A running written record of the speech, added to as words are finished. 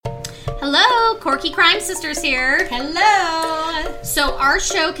Hello, Corky Crime Sisters here. Hello! So our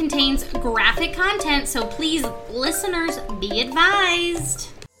show contains graphic content, so please, listeners, be advised.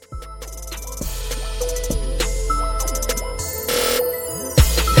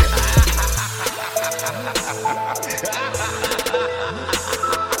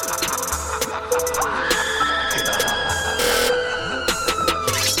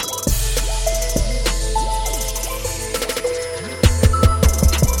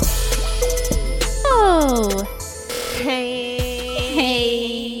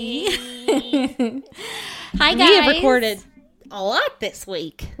 Hi guys. We have recorded a lot this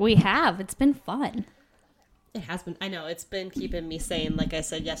week. We have. It's been fun. It has been. I know. It's been keeping me sane, like I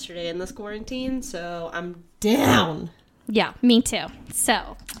said yesterday in this quarantine, so I'm down. Yeah, me too.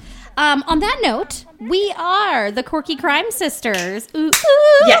 So, on that note, we are the Corky Crime Sisters. Ooh,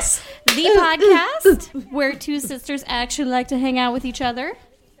 ooh. Yes. The podcast where two sisters actually like to hang out with each other.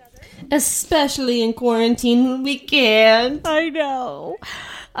 Especially in quarantine when we can't. I know.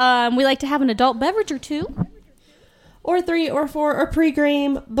 We like to have an adult beverage or two. Or 3 or 4 or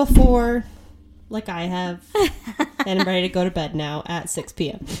pre-game before, like I have. And I'm ready to go to bed now at 6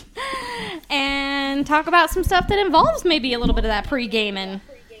 p.m. And talk about some stuff that involves maybe a little bit of that pre-gaming.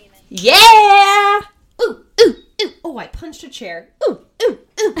 Yeah! Ooh, ooh, ooh. Oh, I punched a chair. Ooh, ooh,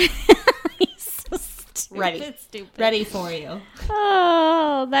 ooh. So stupid. Ready. Stupid. Ready for you.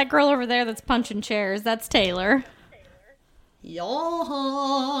 Oh, that girl over there that's punching chairs, that's Taylor.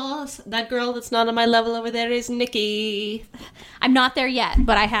 Yes. That girl that's not on my level over there is Nikki. I'm not there yet,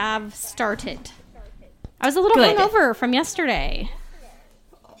 but I have started. I was a little hungover from yesterday.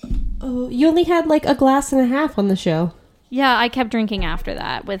 Oh, you only had like a glass and a half on the show. Yeah, I kept drinking after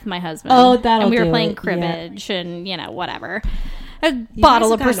that with my husband. Oh, that'll And we were do playing it. cribbage and, whatever. A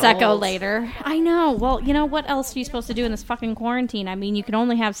bottle of Prosecco later. I know. Well, what else are you supposed to do in this fucking quarantine? I mean, you can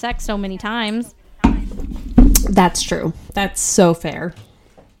only have sex so many times. That's true. That's so fair.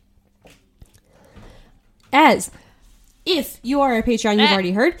 If you are a Patreon, you've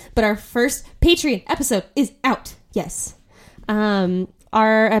already heard, but our first Patreon episode is out. Yes. Our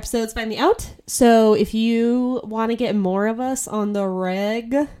episode's finally out. So if you want to get more of us on the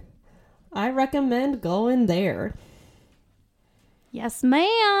reg, I recommend going there. Yes,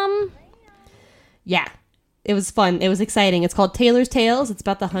 ma'am. Yeah. It was fun. It was exciting. It's called Taylor's Tales. It's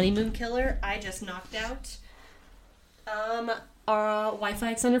about the honeymoon killer. I just knocked out our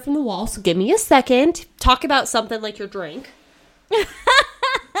Wi-Fi extender from the wall. So give me a second. Talk about something like your drink.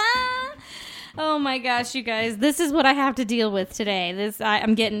 Oh my gosh, you guys. This is what I have to deal with today.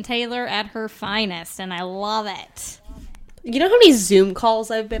 I'm getting Taylor at her finest, and I love it. You know how many Zoom calls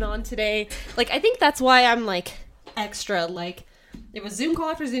I've been on today? Like, I think that's why I'm, like, extra. Like, it was Zoom call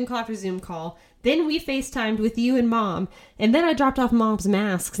after Zoom call after Zoom call. Then we FaceTimed with you and Mom. And then I dropped off Mom's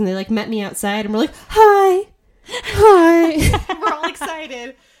masks, and they, like, met me outside, and we're like, hi! Hi! We're all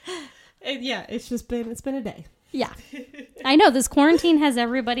excited. And, yeah, it's been a day. Yeah. I know, this quarantine has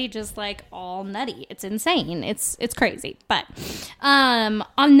everybody just, like, all nutty. It's insane. It's crazy. But, on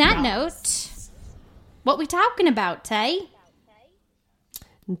that note, what we talking about, Tay?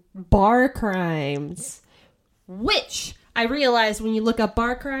 Bar crimes. Which I realized when you look up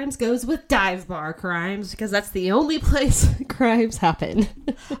bar crimes goes with dive bar crimes because that's the only place crimes happen.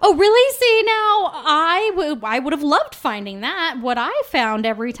 Oh, really? See, now, I would have loved finding that. What I found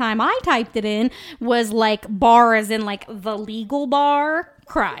every time I typed it in was, like, bar as in, like, the legal bar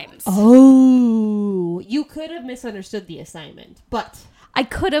crimes. Oh, you could have misunderstood the assignment, but... I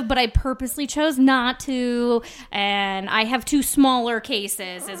could have, but I purposely chose not to, and I have 2 smaller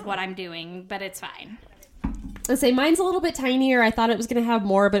cases is what I'm doing, but it's fine. I'd say mine's a little bit tinier. I thought it was going to have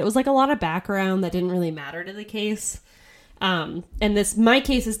more, but it was like a lot of background that didn't really matter to the case. And my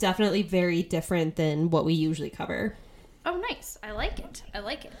case is definitely very different than what we usually cover. Oh, nice. I like it.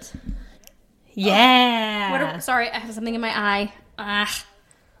 Yeah. Sorry, I have something in my eye.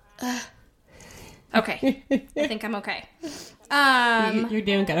 Okay. I think I'm okay. You're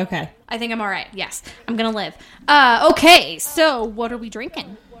doing good. Okay. I think I'm all right. Yes. I'm going to live. Okay. So what are we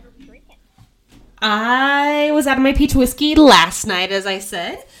drinking? I was out of my peach whiskey last night, as I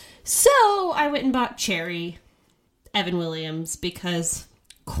said. So I went and bought cherry Evan Williams because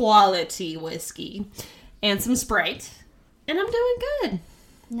quality whiskey and some Sprite. And I'm doing good.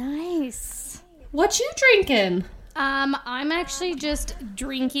 Nice. What you drinking? I'm actually just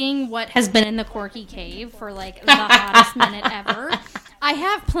drinking what has been in the Corky Cave for like the hottest minute ever. I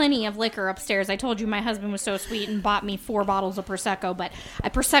have plenty of liquor upstairs. I told you my husband was so sweet and bought me 4 bottles of Prosecco, but I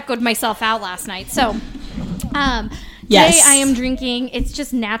Prosecco'd myself out last night. So, Today Yes. I am drinking, it's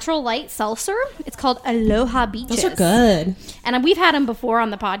just natural light seltzer. It's called Aloha Beaches. Those are good. And we've had them before on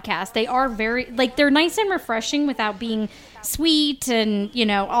the podcast. They are very, like, they're nice and refreshing without being sweet and, you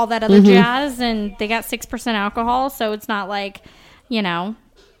know, all that other jazz. And they got 6% alcohol, so it's not like, you know,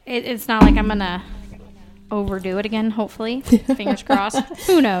 it's not like I'm going to overdo it again, hopefully. Fingers crossed.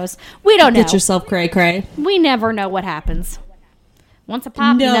 Who knows? We don't know. Get yourself cray-cray. We never know what happens. Once a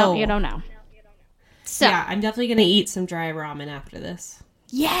pop, No. you don't know. So, Yeah, I'm definitely going to eat some dry ramen after this.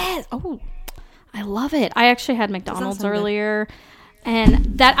 yes. Oh, I love it. I actually had McDonald's sound good? earlier.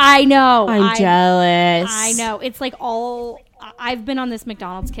 And that I know. I'm jealous. I know. It's like I've been on this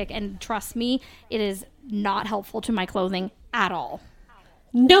McDonald's kick, and trust me, it is not helpful to my clothing at all.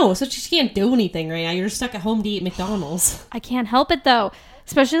 No, so you can't do anything right now. You're just stuck at home to eat McDonald's. I can't help it though.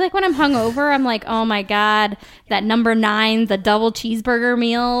 Especially like when I'm hungover, I'm like, oh my God, that number 9, the double cheeseburger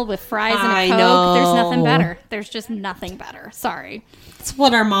meal with fries and a I Coke. know. There's nothing better. There's just nothing better. Sorry. It's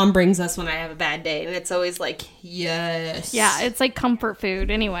what our mom brings us when I have a bad day. And it's always like, yes. Yeah, it's like comfort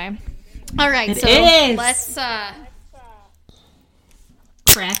food anyway. All right, It so is. let's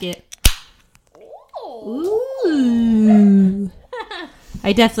Crack it. Ooh.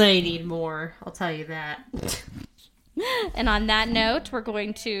 I definitely need more. I'll tell you that. And on that note, we're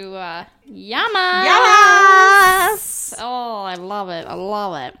going to Yamas. Yes! Oh, I love it. I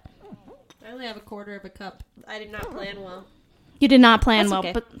love it. I only have a quarter of a cup. I did not plan well. You did not plan That's well,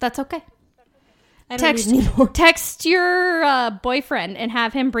 okay. but that's okay. I don't need any more. Text your boyfriend and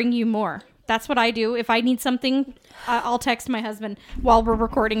have him bring you more. That's what I do. If I need something, I'll text my husband while we're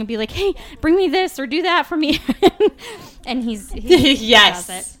recording and be like, hey, bring me this or do that for me. And he Yes.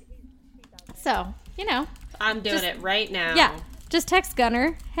 does it. So, you know. I'm doing it right now. Yeah. Just text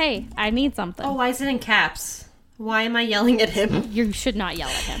Gunner, hey, I need something. Oh, why is it in caps? Why am I yelling at him? You should not yell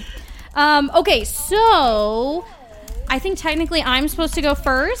at him. Okay, so I think technically I'm supposed to go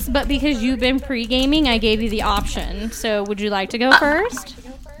first, but because you've been pre-gaming, I gave you the option. So would you like to go first?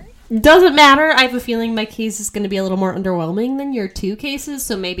 Doesn't matter. I have a feeling my case is going to be a little more underwhelming than your 2 cases,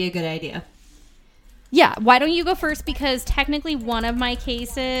 so maybe a good idea. Yeah, why don't you go first? Because technically one of my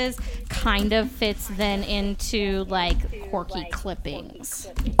cases kind of fits then into, like, quirky clippings.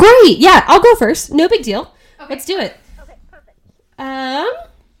 Great. Yeah, I'll go first. No big deal. Okay. Let's do it.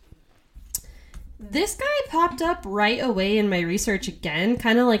 This guy popped up right away in my research again,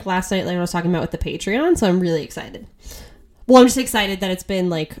 kind of like last night, like I was talking about with the Patreon, so I'm really excited. Well, I'm just excited that it's been,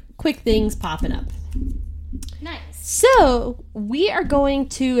 like, quick things popping up. Nice. So, we are going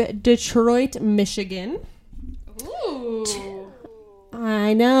to Detroit, Michigan. Ooh.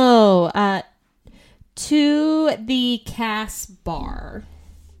 I know. To the Cass Bar.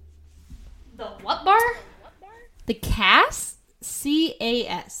 The what bar? The Cass?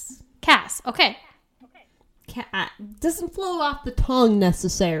 C-A-S. Cass. Okay. Doesn't flow off the tongue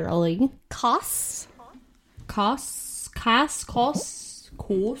necessarily. Costs? Cost?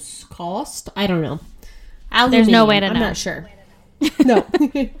 I don't know. There's no way to I'm know. not sure. No.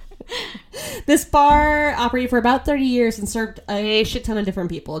 This bar operated for about 30 years and served a shit ton of different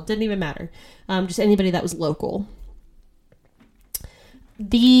people. It didn't even matter. Just anybody that was local.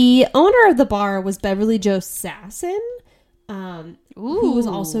 The owner of the bar was Beverly Jo Sasson, who was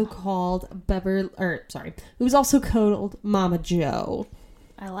also called who was also called Mama Joe.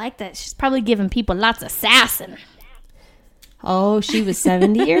 I like that. She's probably giving people lots of sassing. Oh, she was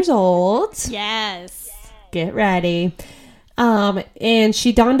 70 years old. Yes. Get ready. And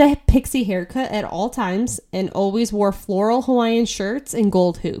she donned a pixie haircut at all times and always wore floral Hawaiian shirts and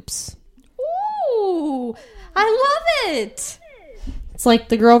gold hoops. Ooh, I love it. It's like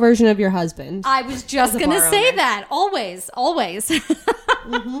the girl version of your husband. I was just going to bar say owner. that. Always, always.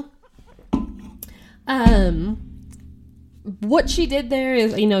 What she did there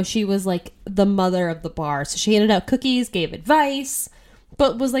is, she was like the mother of the bar. So she handed out cookies, gave advice,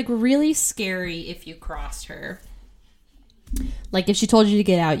 but was like really scary if you crossed her. Like if she told you to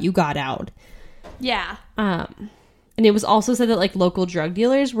get out, you got out. Yeah. And it was also said that like local drug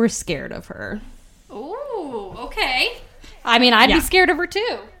dealers were scared of her. Ooh, okay. I mean, I'd be scared of her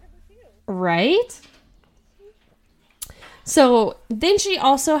too. Right? So then she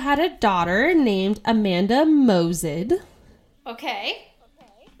also had a daughter named Amanda Mosed. Okay.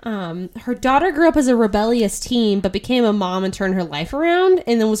 Her daughter grew up as a rebellious teen, but became a mom and turned her life around,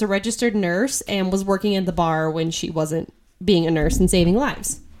 and then was a registered nurse and was working at the bar when she wasn't being a nurse and saving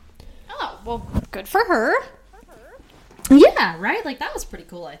lives. Oh, well, good for her. Yeah, right? Like, that was pretty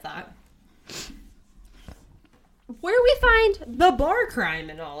cool, I thought. Where we find the bar crime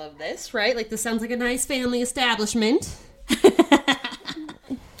in all of this, right? Like, this sounds like a nice family establishment.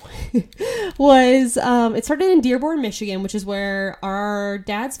 was it started in Dearborn, Michigan, which is where our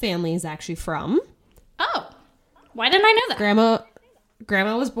dad's family is actually from. Oh, why didn't I know that?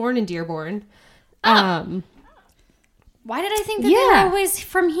 Grandma was born in Dearborn. Oh. Why did I think that they were always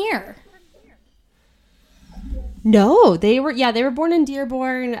from here? No, they were born in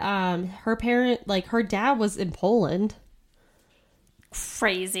Dearborn. Her dad was in Poland.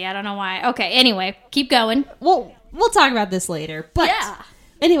 Crazy. I don't know why. Okay, anyway, keep going. We'll talk about this later. But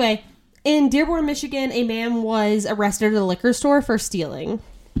anyway, in Dearborn, Michigan, a man was arrested at a liquor store for stealing.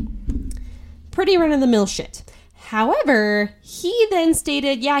 Pretty run-of-the-mill shit. However, he then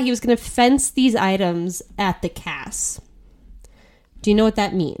stated, he was going to fence these items at the Cass. Do you know what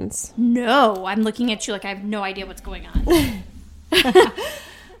that means? No, I'm looking at you like I have no idea what's going on.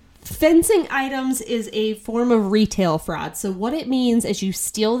 Fencing items is a form of retail fraud. So what it means is you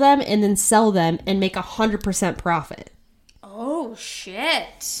steal them and then sell them and make 100% profit. Oh,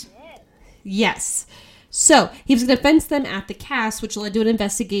 shit. Yes. So he was going to fence them at the Cass, which led to an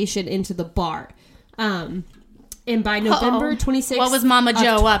investigation into the bar. And by November 26th... What was Mama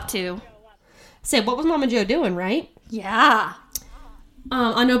Joe up to? What was Mama Joe doing, right? Yeah.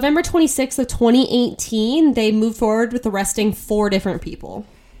 On November 26th of 2018, they moved forward with arresting 4 different people.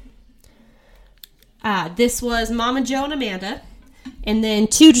 This was Mama Joe and Amanda, and then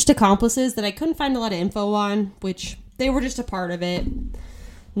 2 just accomplices that I couldn't find a lot of info on, which they were just a part of it.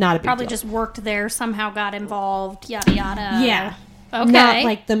 Not a big Probably deal. just worked there, somehow got involved, yada yada. Yeah. Okay. Not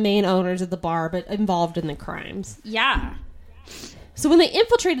like the main owners of the bar, but involved in the crimes. Yeah. So when they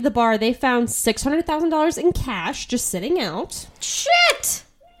infiltrated the bar, they found $600,000 in cash just sitting out. Shit!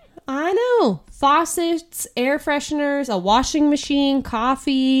 I know. Faucets, air fresheners, a washing machine,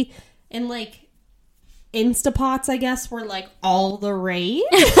 coffee, and like Instapots, I guess, were like all the rage.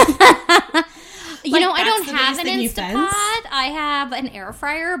 I don't the have an biggest thing you Instapot. I have an air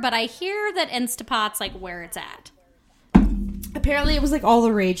fryer, but I hear that Instapot's like where it's at. Apparently it was like all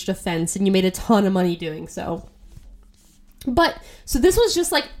the rage to fence, and you made a ton of money doing so. But, so this was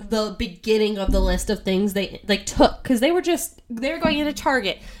just like the beginning of the list of things they like took, because they were going into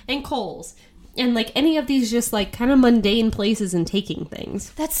Target and Kohl's and like any of these just like kind of mundane places and taking things.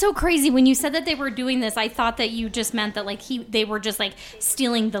 That's so crazy. When you said that they were doing this, I thought that you just meant that like they were just like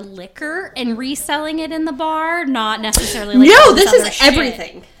stealing the liquor and reselling it in the bar, not necessarily like no, this is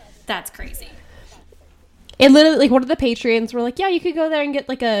everything. That's crazy. And literally, like, one of the Patreons were like, yeah, you could go there and get,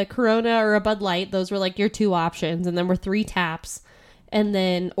 like, a Corona or a Bud Light. Those were, like, your 2 options. And then were 3 taps. And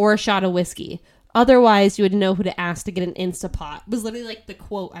then, or a shot of whiskey. Otherwise, you would know who to ask to get an Instapot. Was literally, like, the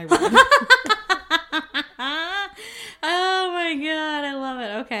quote I read. Oh, my God. I love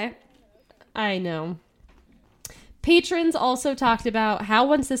it. Okay. I know. Patrons also talked about how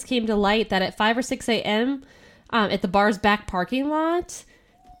once this came to light that at 5 or 6 a.m. At the bar's back parking lot,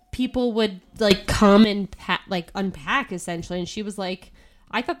 people would like come and unpack essentially, and she was like,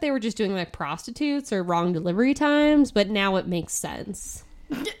 I thought they were just doing like prostitutes or wrong delivery times, but now it makes sense.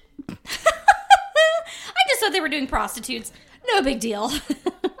 I just thought they were doing prostitutes. No big deal.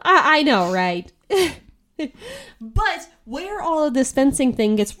 I know, right? But where all of this fencing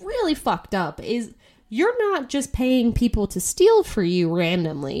thing gets really fucked up is you're not just paying people to steal for you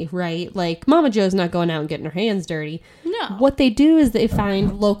randomly, right? Like, Mama Joe's not going out and getting her hands dirty. No. What they do is they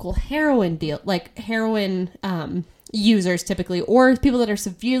find local heroin users typically, or people that are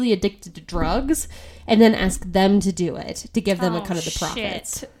severely addicted to drugs, and then ask them to do it, to give them a cut of the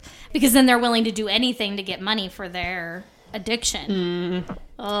profits. Because then they're willing to do anything to get money for their addiction.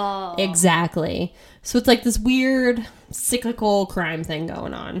 Oh. Exactly. So it's like this weird cyclical crime thing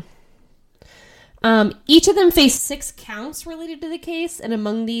going on. Each of them faced 6 counts related to the case, and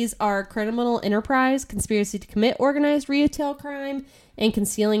among these are criminal enterprise, conspiracy to commit organized retail crime, and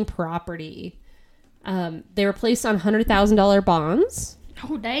concealing property. They were placed on $100,000 bonds.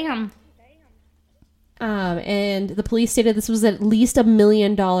 Oh, damn. And the police stated this was at least $1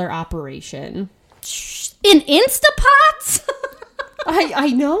 million operation. In Instapots? I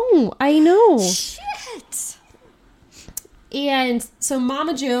know. Shit. And so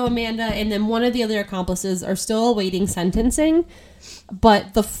Mama Joe, Amanda, and then one of the other accomplices are still awaiting sentencing,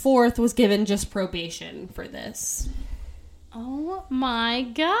 but the 4th was given just probation for this. Oh my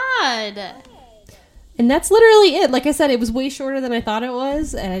God. And that's literally it. Like I said, it was way shorter than I thought it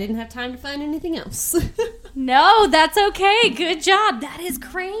was, and I didn't have time to find anything else. No, that's okay. Good job. That is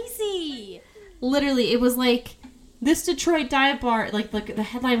crazy. Literally, it was like, this Detroit dive bar, like the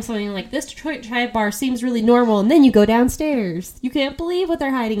headline was something like, this Detroit dive bar seems really normal, and then you go downstairs. You can't believe what they're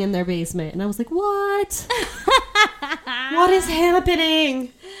hiding in their basement. And I was like, what? What is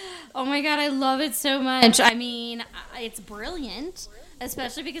happening? Oh my God, I love it so much. I mean, it's brilliant.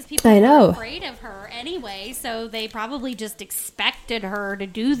 Especially because people I know. were afraid of her anyway, so they probably just expected her to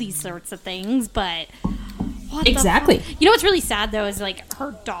do these sorts of things, but... What Exactly. the fuck? You know what's really sad, though, is, like,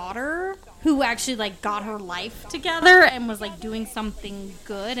 her daughter, who actually, like, got her life together and was, like, doing something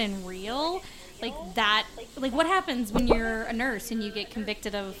good and real, like, that... Like, what happens when you're a nurse and you get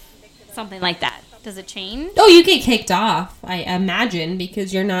convicted of something like that? Does it change? Oh, you get kicked off, I imagine,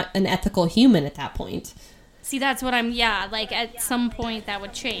 because you're not an ethical human at that point. See, that's what I'm... Yeah, like, at some point that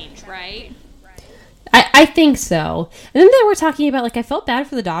would change, right? I think so. And then they were talking about, like, I felt bad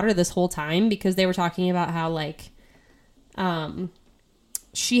for the daughter this whole time because they were talking about how, like,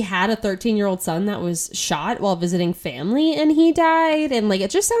 she had a 13-year-old son that was shot while visiting family and he died. And, like, it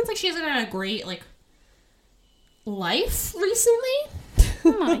just sounds like she hasn't had a great, like, life recently.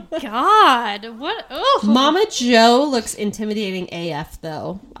 Oh my god. What? Oh. Mama Joe looks intimidating AF,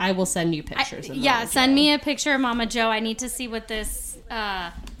 though. I will send you pictures of Yeah, Mama send Joe. me a picture of Mama Joe. I need to see what this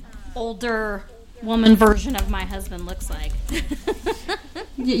older woman version of my husband looks like.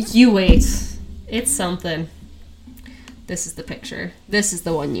 You wait. It's something. This is the picture. This is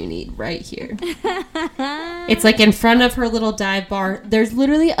the one you need right here. It's like in front of her little dive bar. There's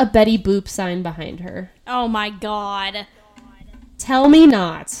literally a Betty Boop sign behind her. Oh my god. Tell me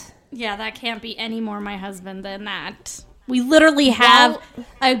not. Yeah, that can't be any more my husband than that. We literally have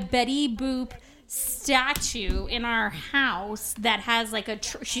a Betty Boop statue in our house that has like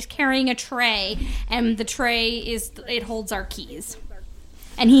she's carrying a tray, and the tray it holds our keys,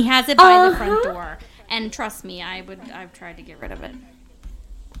 and he has it by the front door. And trust me, I've tried to get rid of it.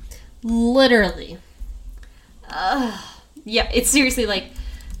 Literally. Yeah, it's seriously like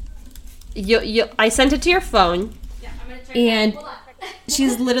I sent it to your phone. Yeah, I'm gonna check And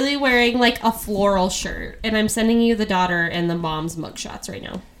she's literally wearing like a floral shirt, and I'm sending you the daughter and the mom's mugshots right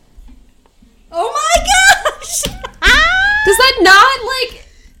now. Oh my gosh! Does that not like?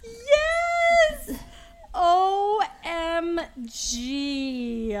 Yes!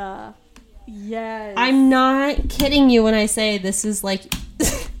 OMG. Yes. I'm not kidding you when I say this is like.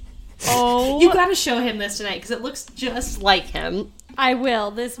 Oh. You gotta show him this tonight because it looks just like him. I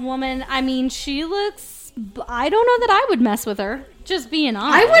will. This woman, I mean, she looks... I don't know that I would mess with her. Just being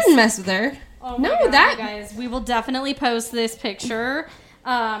honest. I wouldn't mess with her. Oh my God, you guys, we will definitely post this picture.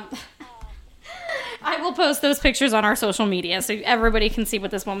 I will post those pictures on our social media so everybody can see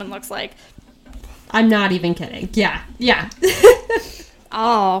what this woman looks like. I'm not even kidding. Yeah.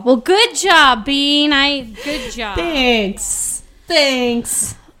 Oh, well, good job, Bean. Good job. Thanks.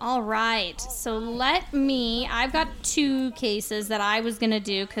 All right. So I've got two cases that I was going to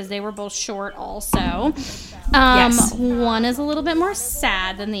do because they were both short also. Yes. One is a little bit more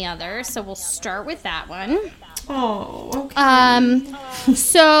sad than the other, so we'll start with that one. Oh, okay.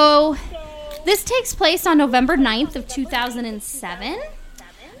 So this takes place on November 9th of 2007.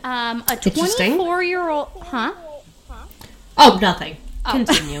 A 24-year-old... Huh? Oh, nothing.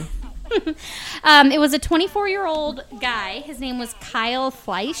 Continue. It was a 24-year-old guy. His name was Kyle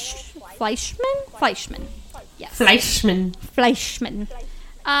Fleischman? Yes. Fleischman. Fleischman.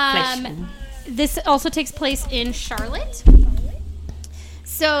 This also takes place in Charlotte.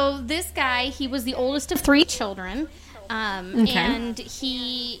 So this guy, he was the oldest of 3 children. And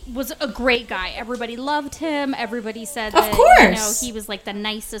he was a great guy. Everybody loved him. Everybody said that, of course, he was like the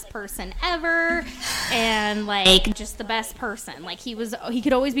nicest person ever, and like just the best person. Like he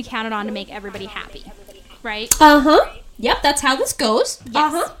could always be counted on to make everybody happy, right? Yep, that's how this goes.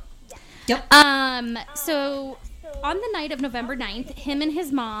 Yes. Yep. So on the night of November 9th, him and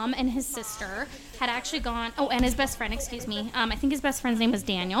his mom and his sister had actually gone. Oh, and his best friend. Excuse me. I think his best friend's name was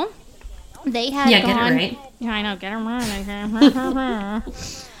Daniel. They had gone. Get it right. Yeah, I know. Get it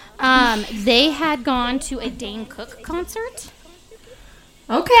right. They had gone to a Dane Cook concert.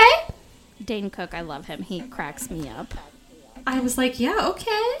 Okay. Dane Cook, I love him. He cracks me up. I was like, yeah,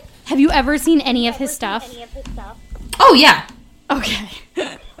 okay. Have you ever seen any of his stuff? Oh yeah. Okay.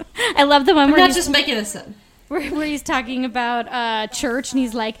 I love the one I'm where not just making this up. Where he's talking about church, and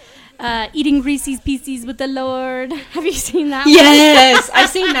he's like, eating Reese's Pieces with the Lord. Have you seen that one? Yes, I've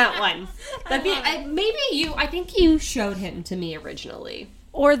seen that one. I think you showed him to me originally.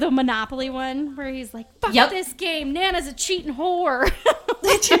 Or the Monopoly one, where he's like, fuck this game, Nana's a cheating whore.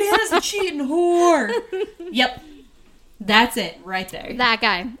 Nana's a cheating whore. Yep. That's it, right there. That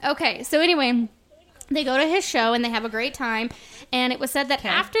guy. Okay, so anyway, they go to his show, and they have a great time. And it was said that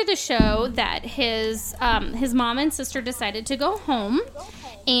after the show that his mom and sister decided to go home.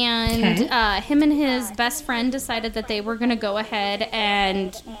 And him and his best friend decided that they were going to go ahead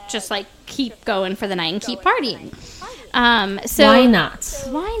and just like keep going for the night and keep partying. So why not?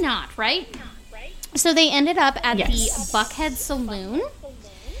 Why not, right? So they ended up at Yes. the Buckhead Saloon.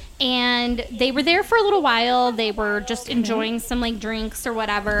 And they were there for a little while. They were just enjoying some like drinks or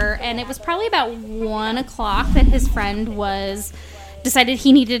whatever. And it was probably about 1 o'clock that his friend decided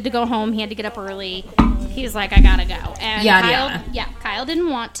he needed to go home. He had to get up early. He was like, I gotta go. And Kyle didn't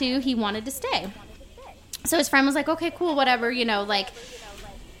want to. He wanted to stay. So his friend was like, okay, cool, whatever. You know, like,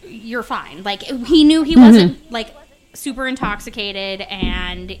 you're fine. Like, he knew he wasn't like super intoxicated,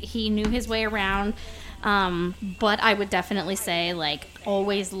 and he knew his way around. But I would definitely say, like,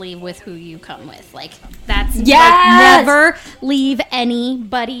 always leave with who you come with. Like, that's like, never leave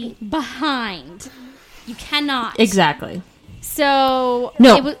anybody behind. You cannot. Exactly. So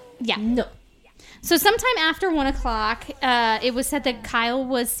No. No. So sometime after 1 o'clock, it was said that Kyle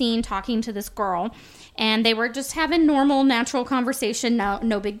was seen talking to this girl, and they were just having normal, natural conversation.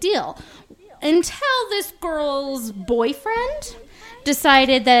 No big deal. Until this girl's boyfriend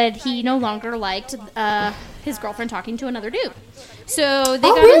decided that he no longer liked his girlfriend talking to another dude. So they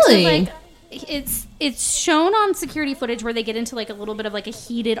got into like it's shown on security footage where they get into like a little bit of like a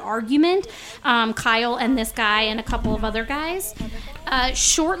heated argument. Kyle and this guy and a couple of other guys.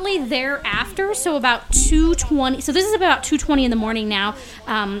 Shortly thereafter, so about 2:20. So this is about 2:20 in the morning now.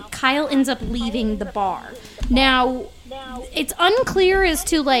 Kyle ends up leaving the bar. Now, it's unclear as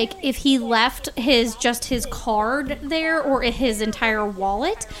to like if he left his card there or his entire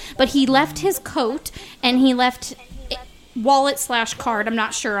wallet, but he left his coat and he left wallet/card. I'm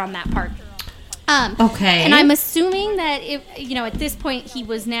not sure on that part. Okay. And I'm assuming that at this point he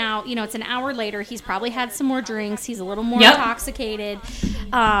was now, it's an hour later. He's probably had some more drinks. He's a little more intoxicated.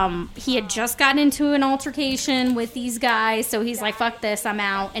 He had just gotten into an altercation with these guys, so he's like, "Fuck this, I'm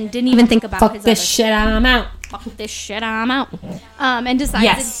out," and didn't even think about Fuck his this shit, I'm out. Fuck this shit, I'm out. And decides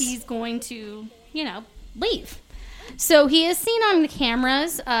that he's going to, leave. So he is seen on the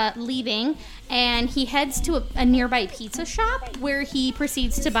cameras leaving, and he heads to a nearby pizza shop where he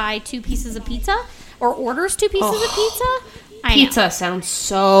proceeds to buy 2 pieces of pizza, or orders 2 pieces of pizza. Pizza sounds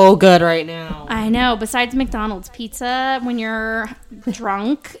so good right now. I know. Besides McDonald's, pizza when you're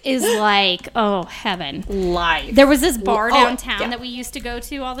drunk is like, oh, heaven. Life. There was this bar downtown that we used to go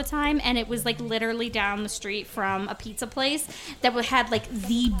to all the time, and it was like literally down the street from a pizza place that had like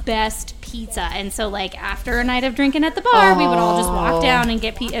the best pizza. And so like after a night of drinking at the bar, we would all just walk down and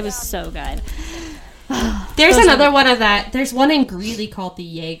get pizza. It was so good. There's another one of that. There's one in Greeley called the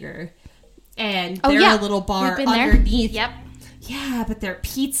Jaeger. And they're a little bar underneath. Yep. Yeah, but their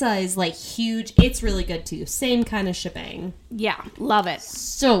pizza is like huge. It's really good too. Same kind of shebang. Yeah, love it.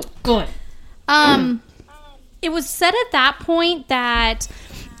 So good. It was said at that point that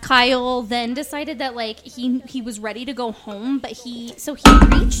Kyle then decided that like he was ready to go home, but he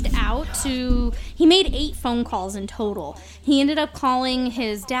reached out to, he made 8 phone calls in total. He ended up calling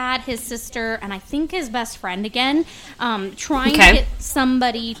his dad, his sister, and I think his best friend again, trying to get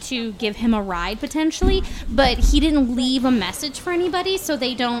somebody to give him a ride potentially, but he didn't leave a message for anybody, so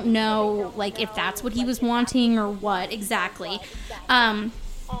they don't know like if that's what he was wanting or what exactly.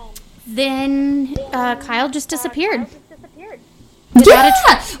 Then Kyle just disappeared.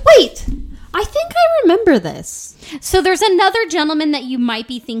 Wait. I think I remember this. So there's another gentleman that you might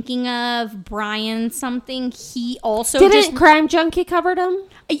be thinking of, Brian something. He also Didn't Crime Junkie covered him?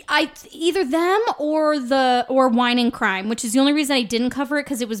 Either them or Wine and Crime, which is the only reason I didn't cover it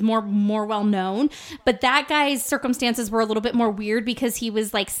because it was more well known. But that guy's circumstances were a little bit more weird because he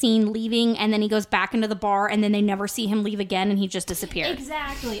was like seen leaving and then he goes back into the bar and then they never see him leave again and he just disappeared.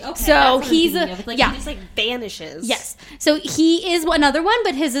 Exactly. Okay. So he's he just like vanishes. Yes. So he is another one,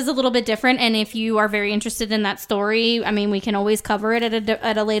 but his is a little bit different. And if you are very interested in that story, I mean, we can always cover it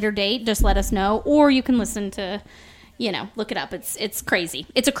at a later date. Just let us know, or you can listen to. Look it up. It's crazy.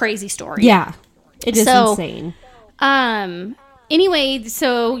 It's a crazy story. Yeah. It is insane. Anyway,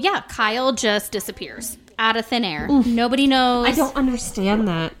 so yeah, Kyle just disappears out of thin air. Oof. Nobody knows. I don't understand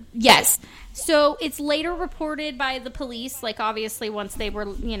that. Yes. So it's later reported by the police, like obviously once they were,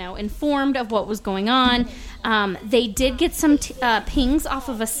 informed of what was going on. They did get some pings off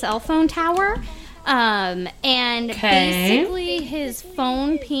of a cell phone tower. Basically his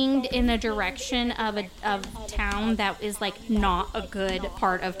phone pinged in a direction of town that is like not a good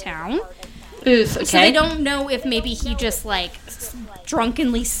part of town. Oof, okay. So they don't know if maybe he just like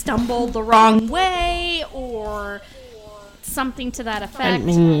drunkenly stumbled the wrong way or something to that effect. I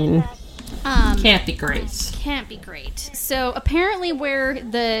mean, can't be great. Can't be great. So apparently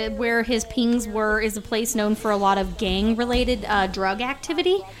where his pings were is a place known for a lot of gang related drug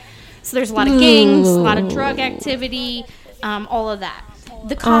activity. So there's a lot of gangs, a lot of drug activity, all of that.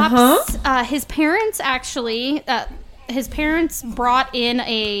 The cops, his parents actually, his parents brought in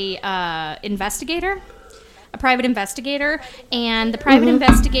a private investigator, and the private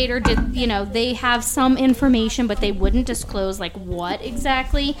investigator did, they have some information, but they wouldn't disclose like what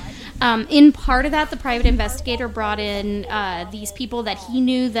exactly. In part of that, the private investigator brought in these people that he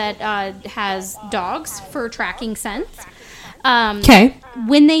knew that has dogs for tracking scents. Okay.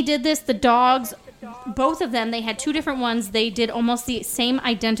 When they did this, the dogs, both of them, they had two different ones. They did almost the same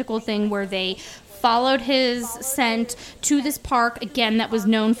identical thing where they followed his scent to this park, again, that was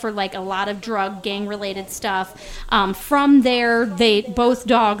known for like a lot of drug gang related stuff. From there, both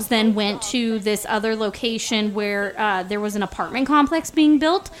dogs then went to this other location where there was an apartment complex being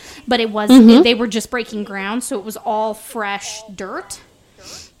built, but it was they were just breaking ground, so it was all fresh dirt.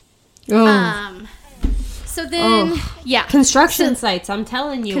 So then, construction sites, I'm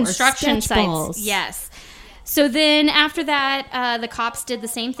telling you, construction are sites, balls. yes. So then after that, the cops did the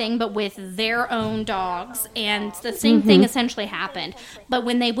same thing, but with their own dogs, and the same thing essentially happened. But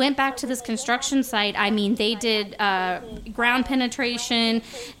when they went back to this construction site, I mean, they did ground penetration.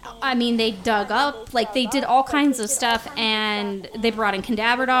 I mean, they dug up, like they did all kinds of stuff, and they brought in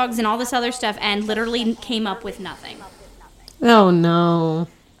cadaver dogs and all this other stuff, and literally came up with nothing. Oh, no.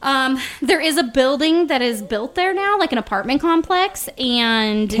 There is a building that is built there now, like an apartment complex,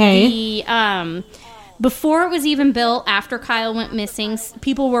 and before it was even built, after Kyle went missing,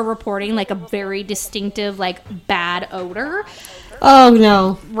 people were reporting like a very distinctive, like bad odor. Oh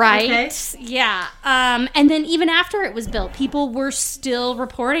no! Right? Okay. Yeah. And then even after it was built, people were still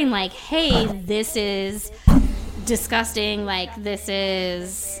reporting like, "Hey, this is disgusting. Like this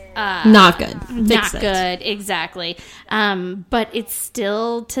is not good. Not good. Exactly." But it's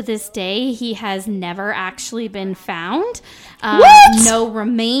still to this day, he has never actually been found. What? No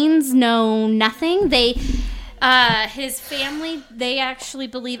remains, no nothing. His family, they actually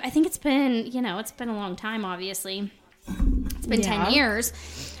believe. I think it's been a long time. Obviously, it's been 10 years.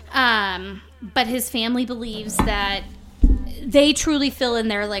 But his family believes that. They truly feel in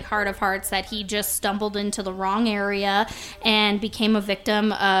their like heart of hearts that he just stumbled into the wrong area and became a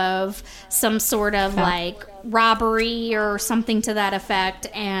victim of some sort of like robbery or something to that effect,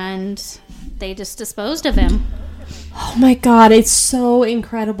 and they just disposed of him. Oh my God, it's so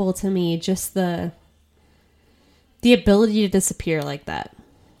incredible to me, just the ability to disappear like that.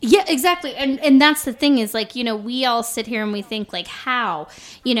 Yeah, exactly. And that's the thing is, like, we all sit here and we think, like, how?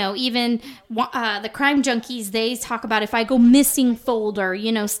 Even the crime junkies, they talk about if I go missing folder,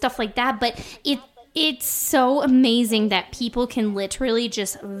 stuff like that. But it's so amazing that people can literally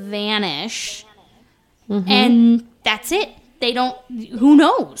just vanish. And that's it. They don't, who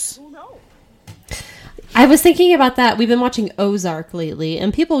knows? I was thinking about that. We've been watching Ozark lately,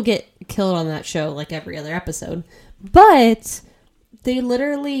 and people get killed on that show like every other episode. But they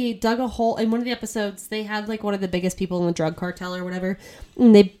literally dug a hole. In one of the episodes, they had like one of the biggest people in the drug cartel or whatever.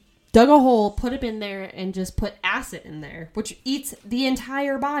 And they dug a hole, put him in there, and just put acid in there, which eats the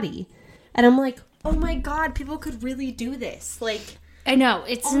entire body. And I'm like, oh my God, people could really do this. Like, I know,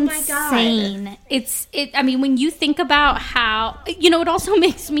 it's insane. God. I mean, when you think about how, it also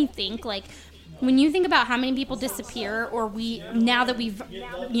makes me think, like, when you think about how many people disappear, or now that we've,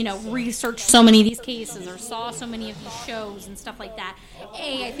 researched so many of these cases or saw so many of these shows and stuff like that,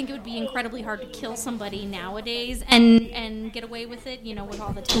 I think it would be incredibly hard to kill somebody nowadays and get away with it, with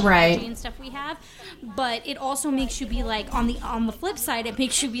all the technology and stuff we have. But it also makes you be like, on the flip side, it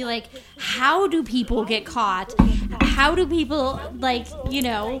makes you be like, how do people get caught? How do people, like,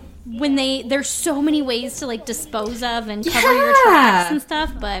 when there's so many ways to, like, dispose of and cover your tracks and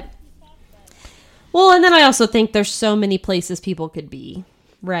stuff, but... Well, and then I also think there's so many places people could be,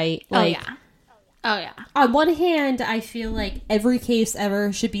 right? Like, Oh, yeah. On one hand, I feel like every case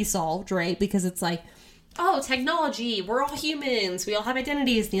ever should be solved, right? Because it's like, oh, technology, we're all humans, we all have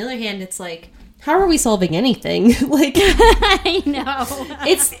identities. On the other hand, it's like, how are we solving anything? Like, I know.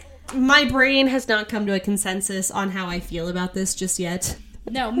 My brain has not come to a consensus on how I feel about this just yet.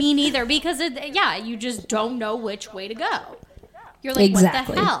 No, me neither, because, you just don't know which way to go. You're like,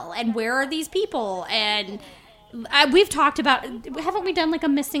 exactly. What the hell? And where are these people? And we've talked about, haven't we done like a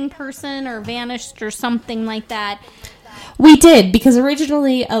missing person or vanished or something like that? We did, because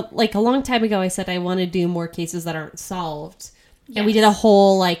originally, like a long time ago, I said I want to do more cases that aren't solved. Yes. And we did a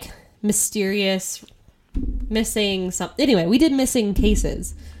whole like mysterious missing something. Anyway, we did missing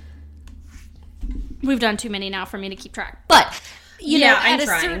cases. We've done too many now for me to keep track. But...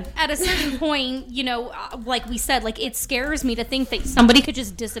 at a certain point, like we said, like it scares me to think that somebody could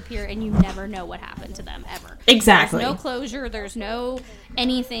just disappear and you never know what happened to them ever. Exactly. There's no closure. There's no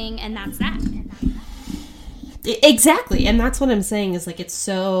anything, and that's that. Exactly, and that's what I'm saying is like it's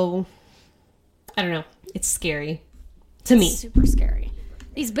so. I don't know. It's scary. To me. Super scary.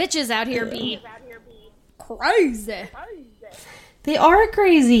 These bitches out here be crazy. They are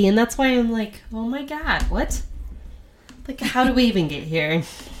crazy, and that's why I'm like, oh my god, what? Like, how do we even get here?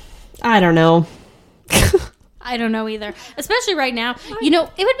 I don't know. I don't know either. Especially right now. You know,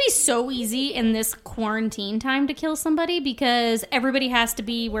 it would be so easy in this quarantine time to kill somebody because everybody has to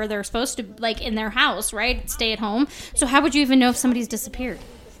be where they're supposed to, like in their house, right? Stay at home. So how would you even know if somebody's disappeared?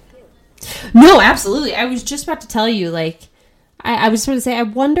 No, absolutely. I was just about to tell you, like, I was sort of say, I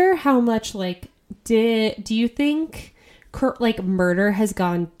wonder how much, like, do you think, like, murder has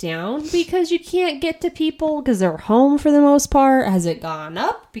gone down because you can't get to people because they're home for the most part? Has it gone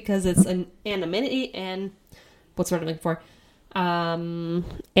up because it's an anonymity and... What's the word I'm looking for? I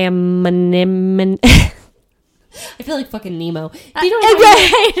feel like fucking Nemo. You know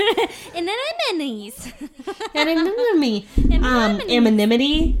Right. And then anemones.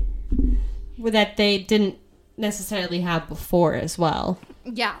 Anonymity that they didn't necessarily have before as well.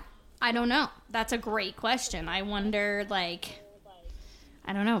 Yeah. I don't know. That's a great question. I wonder, like,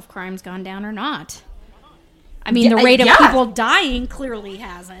 I don't know if crime's gone down or not. I mean, the rate of people dying clearly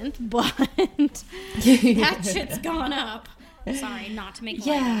hasn't, but that shit's gone up. Sorry, not to make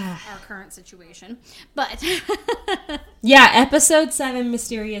light of our current situation, but yeah, episode 7,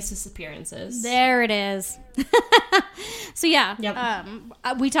 mysterious disappearances. There it is. So yeah, yep.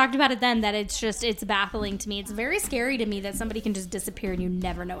 We talked about it then. That it's baffling to me. It's very scary to me that somebody can just disappear and you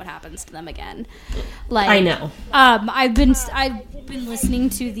never know what happens to them again. Like I know. I've been listening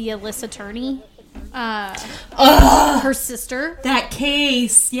to the Alyssa Turney. Her sister. That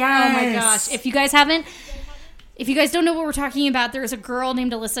case, yes. Oh my gosh. If you guys don't know what we're talking about, there's a girl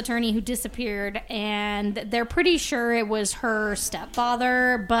named Alyssa Turney who disappeared, and they're pretty sure it was her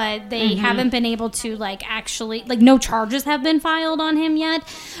stepfather, but they haven't been able to, like, actually, like, no charges have been filed on him yet.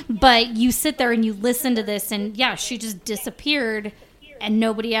 But you sit there and you listen to this, and yeah, she just disappeared, and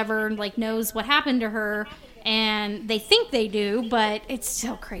nobody ever, like, knows what happened to her, and they think they do, but it's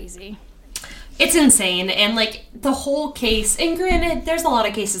so crazy. It's insane, and, like, the whole case, and granted, there's a lot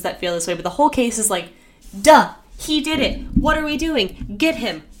of cases that feel this way, but the whole case is like, duh, he did it. What are we doing? Get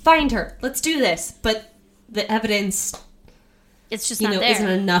him. Find her. Let's do this. But the evidence, it's just not there. Isn't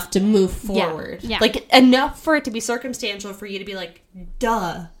enough to move forward. Yeah. Like, enough for it to be circumstantial for you to be like,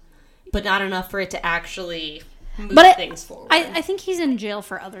 duh, but not enough for it to actually move things forward. I think he's in jail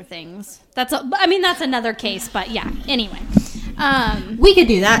for other things. That's another case, but yeah. Anyway. We could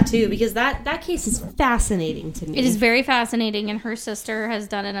do that too, because that case is fascinating to me. It is very fascinating, and her sister has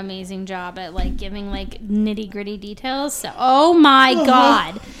done an amazing job at, like, giving, like, nitty gritty details. So, oh my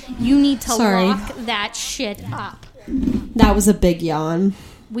god, you need to lock that shit up. That was a big yawn.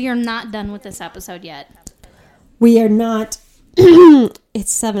 We are not done with this episode yet. We are not.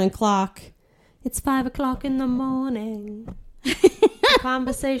 It's 7:00. It's 5:00 in the morning. The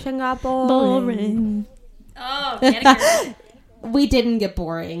conversation got boring. Oh, get it, girl. We didn't get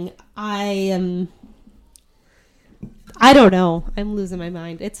boring. I don't know. I'm losing my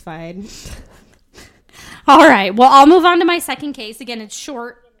mind. It's fine. All right. Well, I'll move on to my second case. Again, it's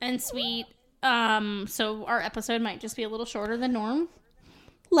short and sweet. So our episode might just be a little shorter than norm.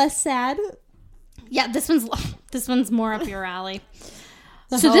 Less sad. Yeah, this one's more up your alley.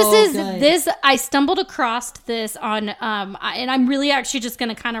 So this I stumbled across this on and I'm really actually just going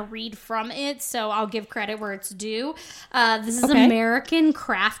to kind of read from it, so I'll give credit where it's due. This is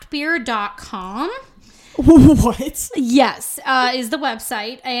americancraftbeer.com. What? Yes, is the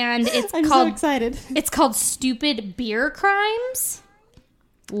website, and I'm so excited. It's called Stupid Beer Crimes.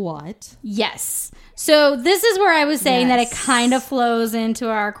 What? Yes. So this is where I was saying that it kind of flows into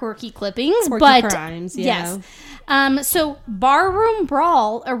our quirky clippings, but crimes, yeah. Yes. So barroom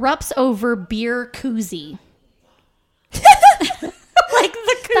brawl erupts over beer koozie. Like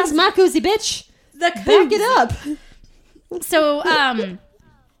the koozie. That's my koozie, bitch. The koozie. Back it up. So,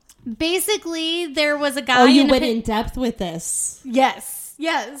 basically there was a guy. Oh, you went in depth with this. Yes.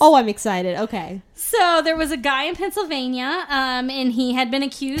 Oh, I'm excited. Okay. So there was a guy in Pennsylvania, and he had been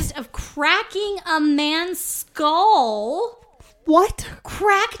accused of cracking a man's skull. What?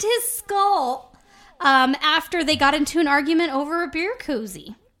 Cracked his skull. After they got into an argument over a beer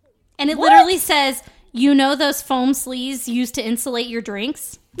koozie. And it literally says, you know those foam sleeves used to insulate your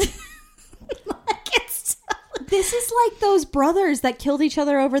drinks? This is like those brothers that killed each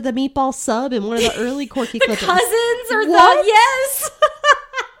other over the meatball sub in one of the early quirky clippings. Cousins or yes.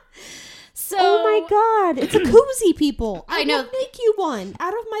 So, oh my god, it's a koozie, people. I know. I'll make you one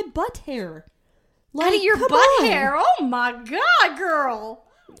out of my butt hair. Out of your butt hair? Oh my god, girl.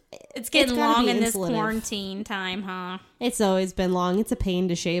 It's getting gotta long be in this insulative. quarantine time, huh? It's always been long. It's a pain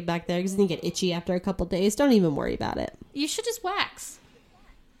to shave back there because you get itchy after a couple days. Don't even worry about it. You should just wax.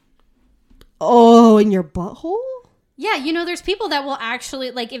 Oh, in your butthole? Yeah, there's people that will actually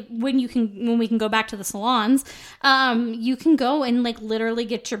when we can go back to the salons, you can go and literally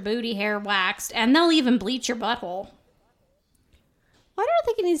get your booty hair waxed, and they'll even bleach your butthole. Well, I don't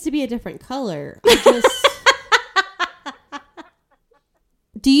think it needs to be a different color. I just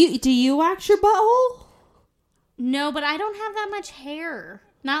do you wax your butthole? No, but I don't have that much hair.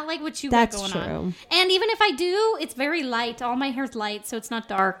 Not like what you That's got going true. on. And even if I do, it's very light. All my hair's light, so it's not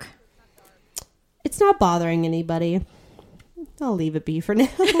dark. It's not bothering anybody. I'll leave it be for now.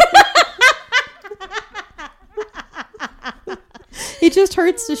 It just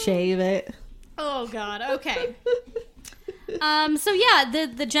hurts to shave it. Oh God. Okay. So yeah,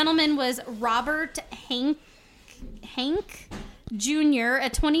 the gentleman was Robert Hank Jr., a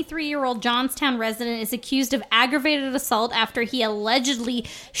 23-year-old Johnstown resident, is accused of aggravated assault after he allegedly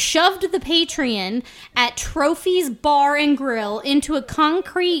shoved the patron at Trophy's Bar and Grill into a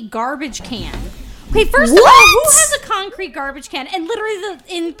concrete garbage can. Okay, first of all, who has a concrete garbage can? And literally,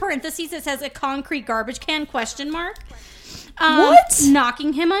 in parentheses, it says a concrete garbage can, question mark. What?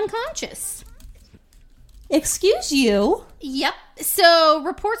 Knocking him unconscious. Excuse you? Yep. So,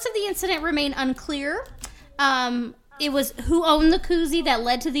 reports of the incident remain unclear. It was who owned the koozie that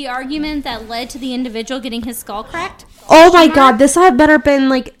led to the argument that led to the individual getting his skull cracked. Oh my God, this had better been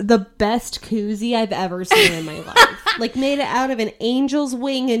the best koozie I've ever seen in my life. Made it out of an angel's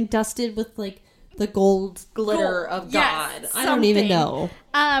wing and dusted with the gold glitter of God. Yes, I don't even know.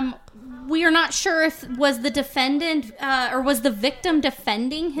 We are not sure if was the defendant or was the victim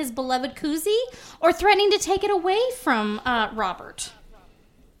defending his beloved koozie or threatening to take it away from Robert.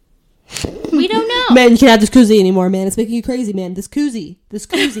 We don't know. Man, you can't have this koozie anymore, man. It's making you crazy, man. This koozie.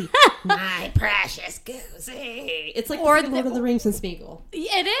 My precious koozie. It's like Or the Lord of the Rings and Smeagol.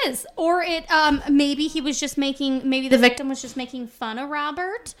 It is. Or it maybe he was just maybe the victim was just making fun of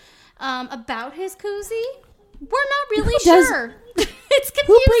Robert about his koozie. We're not really sure. It's confusing.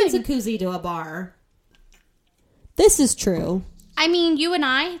 Who brings a koozie to a bar? This is true. I mean, you and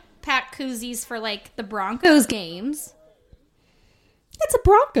I pack koozies for the Broncos games. It's a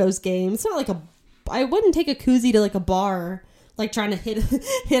Broncos game. It's not I wouldn't take a koozie to a bar, trying to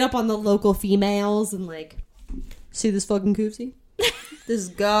hit up on the local females and see this fucking koozie? This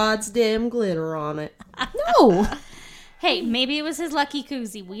God's damn glitter on it. No. Hey, maybe it was his lucky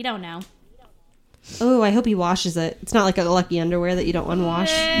koozie. We don't know. Oh, I hope he washes it. It's not like a lucky underwear that you don't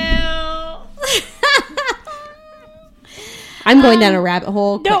unwash. I'm going down a rabbit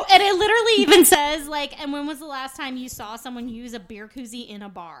hole. No, and it literally even says, and when was the last time you saw someone use a beer koozie in a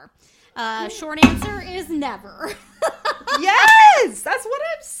bar? Short answer is never. Yes! That's what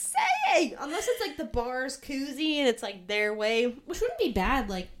I'm saying! Unless it's the bar's koozie and it's their way. Which wouldn't be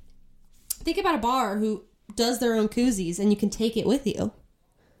bad. Think about a bar who does their own koozies and you can take it with you.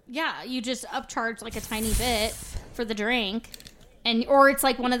 Yeah, you just upcharge a tiny bit for the drink. Or it's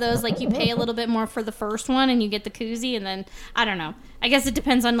one of those, you pay a little bit more for the first one and you get the koozie, and then, I don't know. I guess it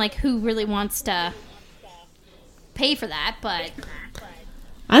depends on, who really wants to pay for that, but...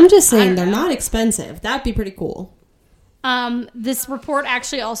 I'm just saying they're not expensive. That'd be pretty cool. This report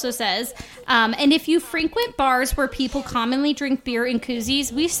actually also says, and if you frequent bars where people commonly drink beer in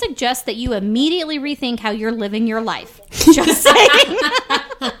koozies, we suggest that you immediately rethink how you're living your life. Just saying.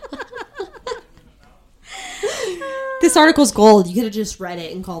 This article's gold. You could have just read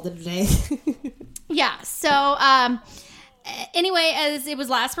it and called it a day. Yeah. So, anyway, as it was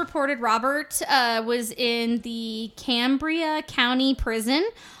last reported, Robert was in the Cambria County Prison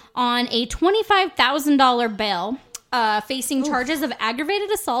on a $25,000 bail, facing charges of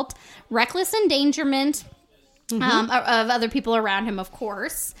aggravated assault, reckless endangerment of other people around him, of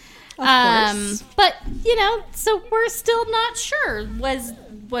course. Of course. But, so we're still not sure. Was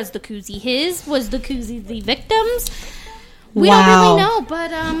the koozie his? Was the koozie the victim's? We don't really know,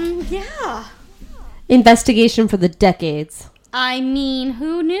 but, yeah. Investigation for the decades. I mean,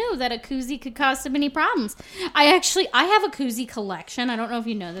 who knew that a koozie could cause so many problems? I have a koozie collection. I don't know if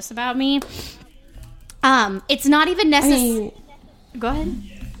you know this about me. It's not even necessary. Go ahead.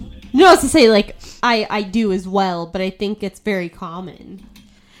 No, I was to say, I do as well, but I think it's very common.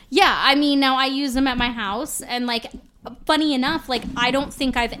 Yeah, I mean, now I use them at my house, and, funny enough, I don't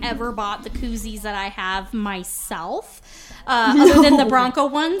think I've ever bought the koozies that I have myself. Other than the Bronco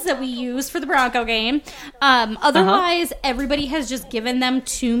ones that we use for the Bronco game. Otherwise, everybody has just given them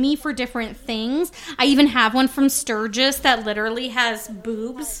to me for different things. I even have one from Sturgis that literally has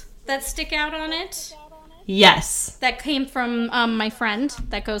boobs that stick out on it. Yes. That came from my friend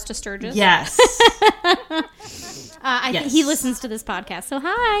that goes to Sturgis. Yes. I think Yes. he listens to this podcast, so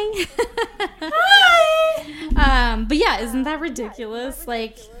hi. Hi. But yeah, isn't that ridiculous?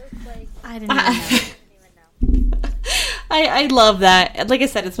 Like, I didn't even know. I love that. Like I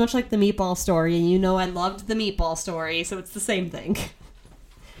said, it's much like the meatball story, and you know I loved the meatball story, so it's the same thing.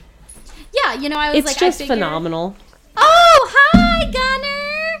 Yeah, you know, I was It's like, just I figured, phenomenal. Oh, hi,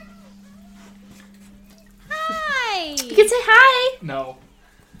 Gunner. Hi. You can say hi. No.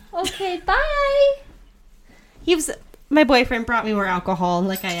 Okay, bye. My boyfriend brought me more alcohol,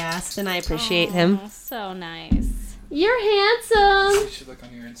 like I asked, and I appreciate him. Oh, so nice. You're handsome. You should look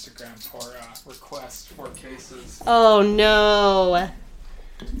on your Instagram for requests for cases. Oh no.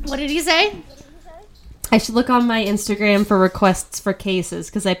 What did he say? I should look on my Instagram for requests for cases,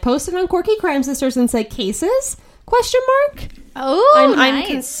 because I posted on Quirky Crime Sisters and said cases? ? Oh, I'm nice.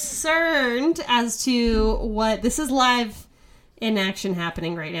 concerned as to what this is live in action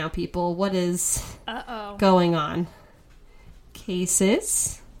happening right now, people. What is Uh-oh. going on?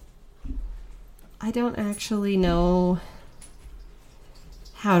 Cases. I don't actually know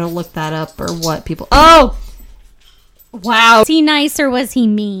how to look that up or what people. Oh, wow! Was he nice or was he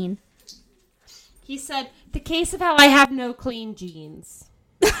mean? He said the case of how I have no clean jeans.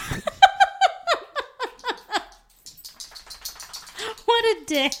 What a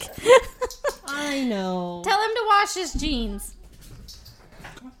dick. I know. Tell him to wash his jeans.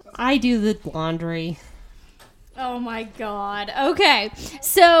 I do the laundry. Oh my god. Okay.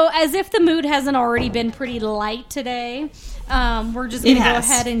 So, as if the mood hasn't already been pretty light today, we're just going to go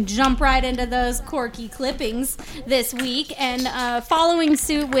ahead and jump right into those quirky clippings this week. And following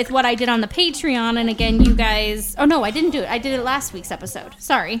suit with what I did on the Patreon, and again, you guys... Oh, no, I didn't do it. I did it last week's episode.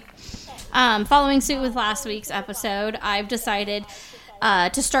 Sorry. Following suit with last week's episode, I've decided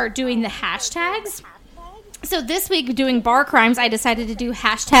to start doing the hashtags. So this week, doing bar crimes, I decided to do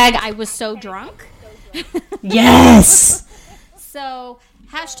hashtag I was so drunk. Yes! So,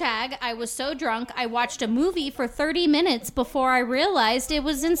 hashtag I was so drunk, I watched a movie for 30 minutes before I realized it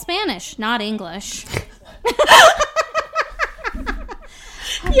was in Spanish, not English.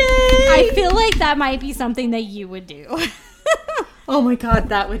 Yay! I feel like that might be something that you would do. Oh my god,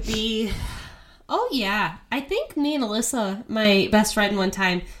 that would be... Oh yeah. I think me and Alyssa, my best friend one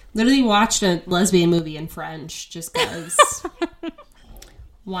time, literally watched a lesbian movie in French just because.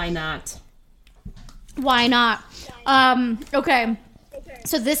 Why not? Why not? Okay.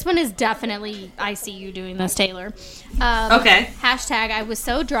 So this one is definitely, I see you doing this, Taylor. Okay. Hashtag I was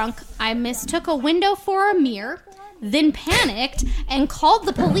so drunk, I mistook a window for a mirror, then panicked and called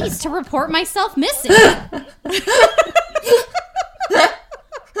the police to report myself missing.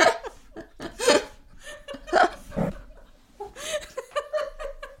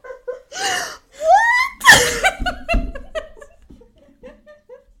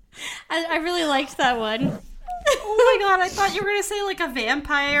 I really liked that one. Oh my god, I thought you were going to say like a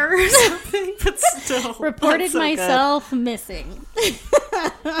vampire or something, but still. Reported myself missing.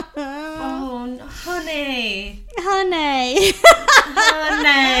 Oh, honey. Honey.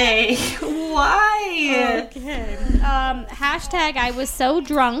 Honey. Why? Okay. Hashtag I was so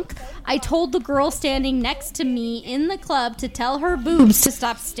drunk, I told the girl standing next to me in the club to tell her boobs to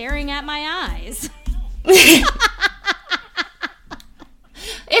stop staring at my eyes.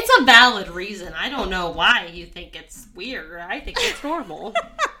 It's a valid reason. I don't know why you think it's weird. I think it's normal.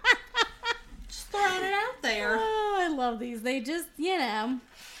 Just throwing it out there. Oh, I love these. They just, you know.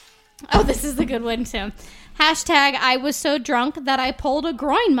 Oh, this is a good one, too. Hashtag I was so drunk that I pulled a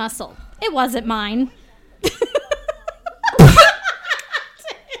groin muscle. It wasn't mine. The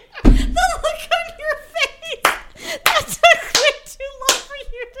look on your face. That took way too long for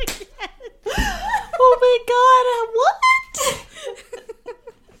you to get. Oh my god, what?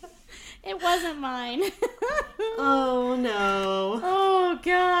 It wasn't mine. Oh no. Oh,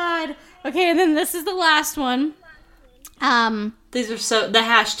 God. Okay, and then this is the last one. These are the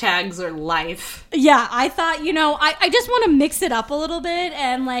hashtags are life. Yeah, I thought, you know, I just want to mix it up a little bit,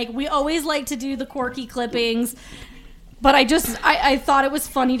 and, like, we always like to do the quirky clippings, but I thought it was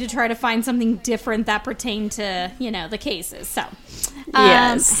funny to try to find something different that pertained to, you know, the cases, so.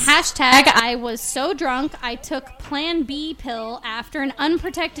 Yes. Hashtag I was so drunk, I took Plan B pill after an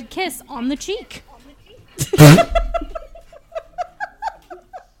unprotected kiss on the cheek.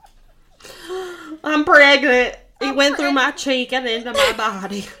 I'm pregnant. It went through my cheek and into my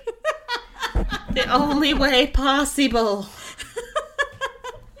body. The only way possible.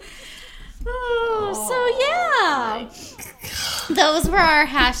 So yeah. Those were our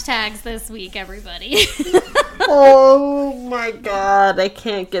hashtags this week, everybody. Oh my god, I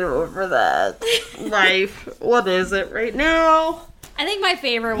can't get over that. Life. What is it right now? I think my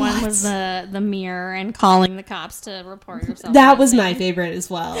favorite one was the mirror and calling the cops to report yourself. That was my favorite as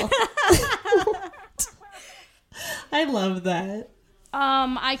well. I love that.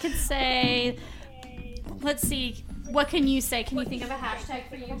 I could say, let's see, what can you say? Can you think of a hashtag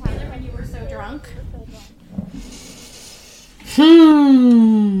for you, Tyler, when you were so drunk?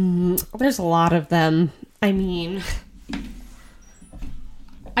 There's a lot of them. I mean,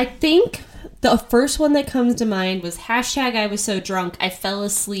 I think the first one that comes to mind was hashtag I was so drunk I fell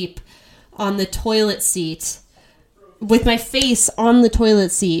asleep on the toilet seat with my face on the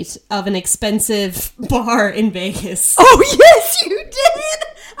toilet seat of an expensive bar in Vegas. Oh, yes, you did!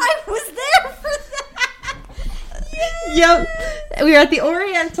 I was there for that! Yes. Yep. We were at the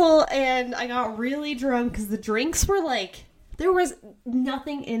Oriental and I got really drunk because the drinks were like, there was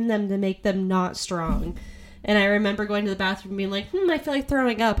nothing in them to make them not strong. And I remember going to the bathroom and being like, I feel like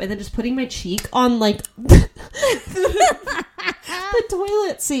throwing up. And then just putting my cheek on, like, the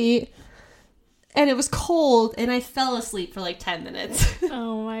toilet seat. And it was cold. And I fell asleep for, like, 10 minutes.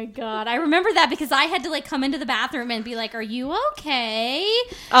 Oh, my God. I remember that because I had to, like, come into the bathroom and be like, are you okay?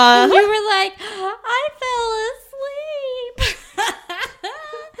 And you were like, I fell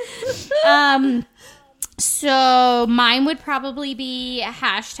asleep. So mine would probably be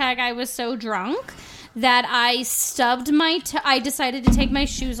hashtag I was so drunk that I stubbed my I decided to take my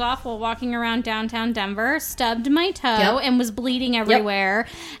shoes off while walking around downtown Denver, stubbed my toe and was bleeding everywhere,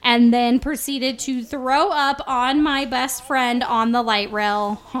 and then proceeded to throw up on my best friend on the light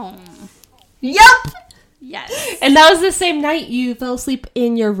rail home. Yep. Yes. And that was the same night you fell asleep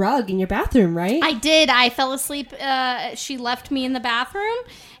in your rug in your bathroom, right? I did. I fell asleep. She left me in the bathroom,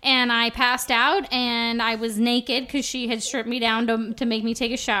 and I passed out, and I was naked because she had stripped me down to make me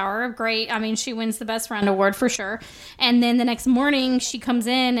take a shower. Great. I mean, she wins the best friend award for sure. And then the next morning, she comes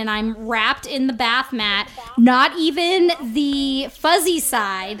in, and I'm wrapped in the bath mat. Not even the fuzzy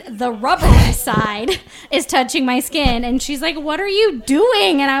side, the rubbery side is touching my skin. And she's like, what are you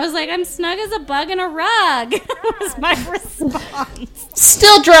doing? And I was like, I'm snug as a bug in a rug. Was my response.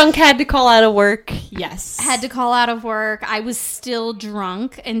 Still drunk, had to call out of work. Yes. Had to call out of work. I was still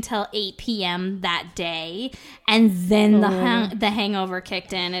drunk until 8 p.m. that day. And then the hangover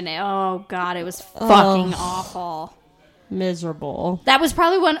kicked in. And oh, God, it was fucking awful. Miserable. That's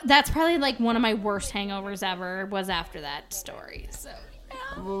probably like one of my worst hangovers ever was after that story. So.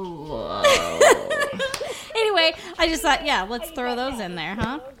 Anyway, I just thought, let's throw those in there,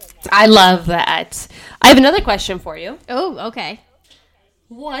 huh? I love that. I have another question for you. Oh, okay.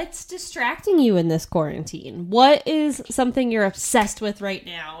 What's distracting you in this quarantine? What is something you're obsessed with right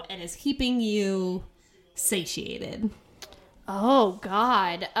now and is keeping you satiated? Oh,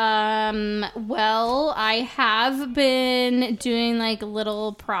 God. Well, I have been doing like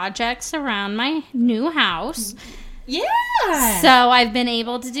little projects around my new house. Yeah. So I've been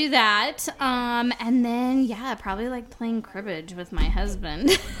able to do that. And then, probably like playing cribbage with my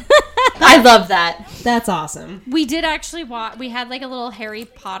husband. I love that. That's awesome. We did actually watch, we had like a little Harry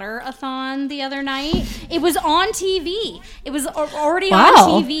Potter-a-thon the other night. It was on TV. It was already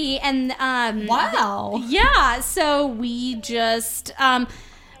on TV. And, wow. Yeah. So we just,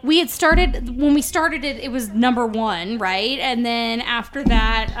 we had started, when we started it, it was number 1, right? And then after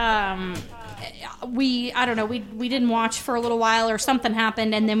that, we didn't watch for a little while or something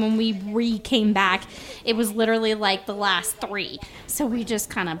happened, and then when we came back, it was literally like the last 3. So we just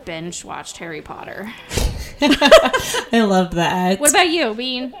kind of binge watched Harry Potter. I love that. What about you,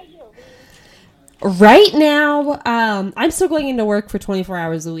 Bean? Right now, I'm still going into work for 24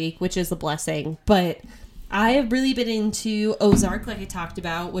 hours a week, which is a blessing, but I have really been into Ozark, like I talked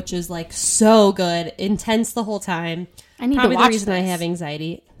about, which is like so good, intense the whole time. I need Probably to watch the reason this. I have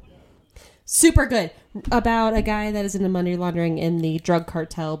anxiety. Super good. About a guy that is into money laundering in the drug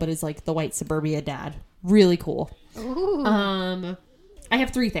cartel, but is like the white suburbia dad. Really cool. Ooh. I have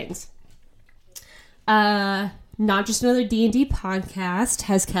 3 things. Not just another D&D podcast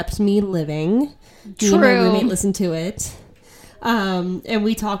has kept me living. True. Me and my roommate listen to it. And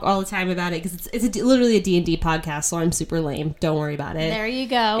we talk all the time about it because it's literally a D&D podcast, so I'm super lame. Don't worry about it. There you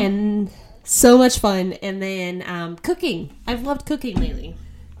go. And so much fun. And then cooking. I've loved cooking lately.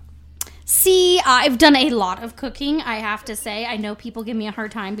 See, I've done a lot of cooking, I have to say. I know people give me a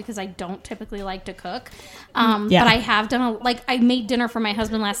hard time because I don't typically like to cook. But I have done I made dinner for my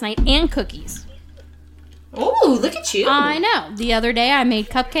husband last night and cookies. Oh, look at you. I know. The other day I made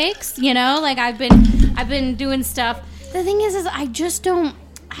cupcakes, I've been doing stuff. The thing is I just don't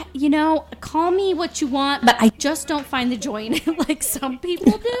you know, call me what you want, but I just don't find the joy in it like some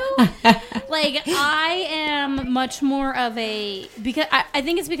people do. Like, I am much more of a, because I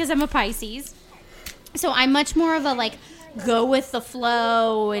think it's because I'm a Pisces. So I'm much more of a, like, go with the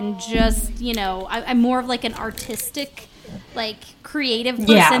flow and just, you know, I'm more of like an artistic, like, creative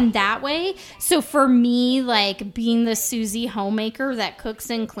person that way. So for me, like, being the Susie homemaker that cooks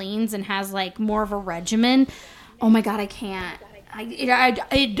and cleans and has, like, more of a regimen, oh my God, I can't.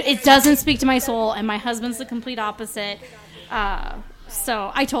 It doesn't speak to my soul, and my husband's the complete opposite.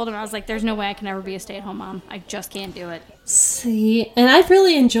 So I told him, I was like, there's no way I can ever be a stay-at-home mom. I just can't do it. See, and I've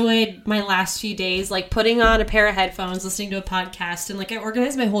really enjoyed my last few days, like putting on a pair of headphones, listening to a podcast, and like I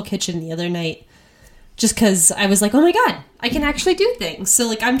organized my whole kitchen the other night just because I was like, oh my God, I can actually do things. So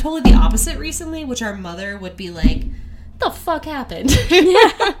like I'm totally the opposite recently, which our mother would be like, the fuck happened?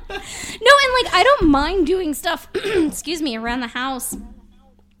 Yeah. No, and like I don't mind doing stuff, excuse me, around the house.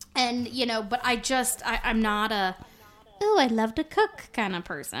 And, you know, but I'm not a, oh, I love to cook kind of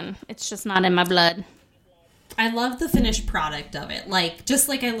person. It's just not in my blood. I love the finished product of it. Like, just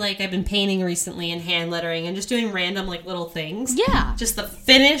like I've been painting recently and hand lettering and just doing random, like, little things. Yeah. Just the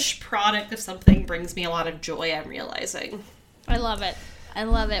finished product of something brings me a lot of joy, I'm realizing. I love it. I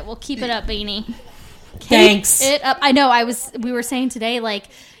love it. We'll keep it up, Beanie. Thanks. Keep it up. I know, we were saying today, like,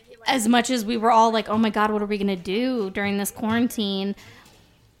 as much as we were all like, oh my God, what are we going to do during this quarantine?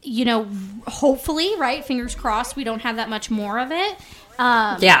 You know, hopefully, right? Fingers crossed, we don't have that much more of it.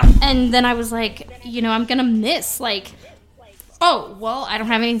 Yeah. And then I was like, you know, I'm going to miss, like, oh, well, I don't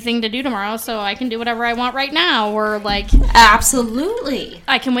have anything to do tomorrow, so I can do whatever I want right now. Or, like, absolutely.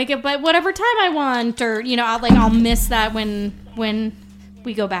 I can wake up at whatever time I want. Or, you know, I'll miss that when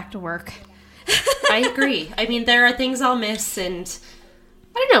we go back to work. I agree. I mean, there are things I'll miss, and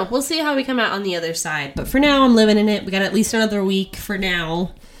I don't know. We'll see how we come out on the other side. But for now, I'm living in it. We got at least another week for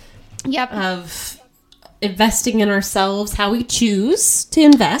now. Yep. Of investing in ourselves, how we choose to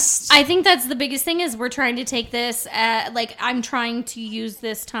invest. I think that's the biggest thing is we're trying to take this, like, I'm trying to use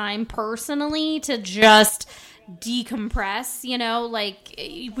this time personally to just decompress, you know, like,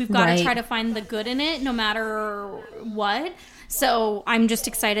 we've got to try to find the good in it no matter what. So I'm just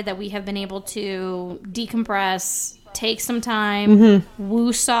excited that we have been able to decompress, take some time,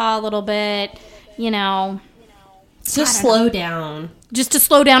 woo-saw a little bit, you know. Just slow down. Just to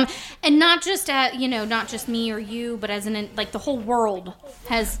slow down. And not just at, you know, not just me or you, but as in, like, the whole world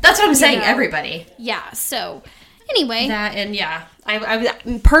has... That's what I'm saying, know, everybody. Yeah, so, anyway. That, and yeah.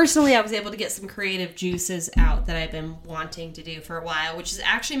 Personally, I was able to get some creative juices out that I've been wanting to do for a while, which is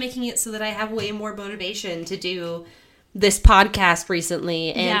actually making it so that I have way more motivation to do this podcast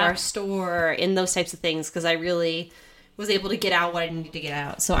recently and our store and those types of things, because I really was able to get out what I needed to get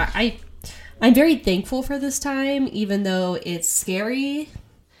out. So I'm very thankful for this time, even though it's scary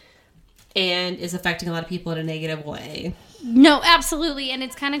and is affecting a lot of people in a negative way. No, absolutely. And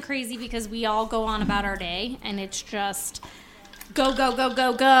it's kind of crazy because we all go on about our day and it's just go, go, go,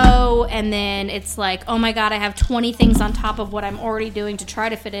 go, go. And then it's like, oh my God, I have 20 things on top of what I'm already doing to try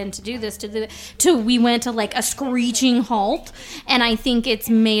to fit in, to do this, we went to like a screeching halt. And I think it's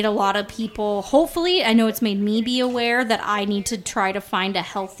made a lot of people, hopefully, I know it's made me be aware that I need to try to find a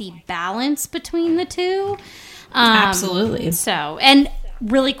healthy balance between the two. Absolutely. So, and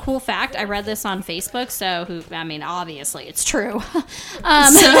really cool fact, I read this on Facebook, obviously it's true.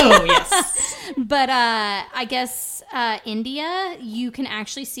 Yes. But I guess India, you can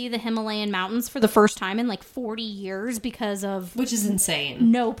actually see the Himalayan mountains for the first time in like 40 years because of... Which is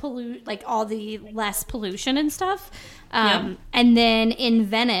insane. All the less pollution and stuff. And then in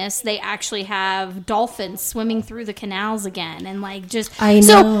Venice, they actually have dolphins swimming through the canals again. And like just... I know.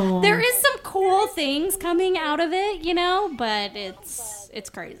 So there is some cool things coming out of it, you know, but it's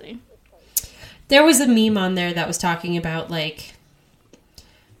crazy. There was a meme on there that was talking about, like,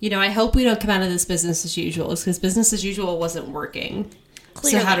 you know, I hope we don't come out of this business as usual, because business as usual wasn't working.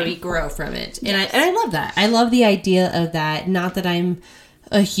 Clearly. So how do we grow from it? Yes. And I love that. I love the idea of that. Not that I'm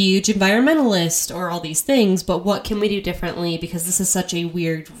a huge environmentalist or all these things, but what can we do differently? Because this is such a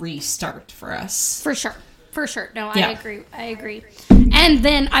weird restart for us. For sure. No, I agree. And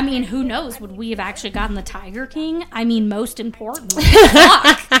then, I mean, who knows? Would we have actually gotten the Tiger King? I mean, most importantly.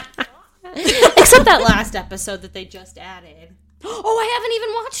 Fuck. Except that last episode that they just added. Oh, I haven't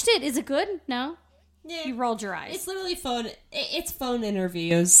even watched it. Is it good? No? Yeah. You rolled your eyes. It's literally phone. It's phone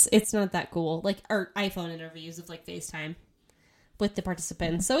interviews. It's not that cool. Or iPhone interviews of, like, FaceTime with the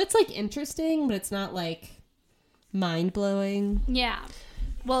participants. So it's, like, interesting, but it's not, like, mind-blowing. Yeah.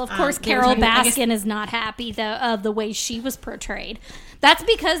 Well, of course, they were Carol talking- I guess- Baskin is not happy of the way she was portrayed. That's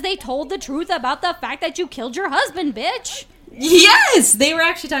because they told the truth about the fact that you killed your husband, bitch. Yes, they were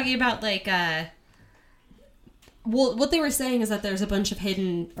actually talking about like well, what they were saying is that there's a bunch of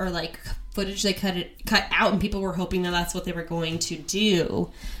hidden or like footage they cut out, and people were hoping that that's what they were going to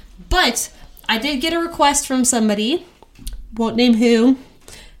do. But I did get a request from somebody, won't name who.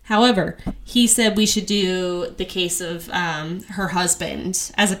 However, he said we should do the case of her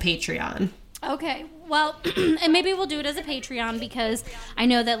husband as a Patreon. Okay, well, and maybe we'll do it as a Patreon because I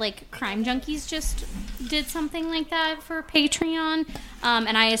know that, like, Crime Junkies just did something like that for Patreon,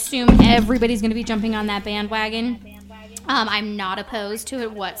 and I assume everybody's going to be jumping on that bandwagon. I'm not opposed to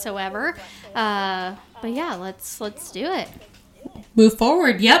it whatsoever, but yeah, let's do it. Move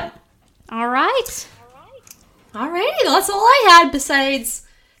forward, yep. All right. Alrighty, that's all I had besides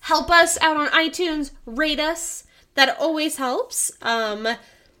help us out on iTunes, rate us. That always helps.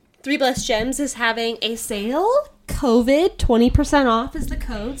 3 Blessed Gems is having a sale. COVID, 20% off is the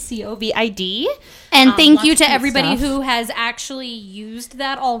code, COVID. And thank lots you of to cool everybody stuff. who has actually used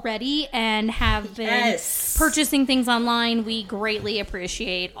that already and have been Yes. purchasing things online. We greatly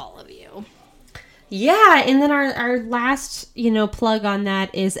appreciate all of you. Yeah, and then our last, plug on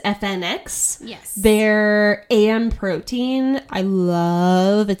that is FNX. Yes. Their AM protein. I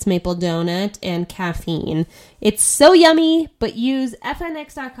love its maple donut and caffeine. It's so yummy, but use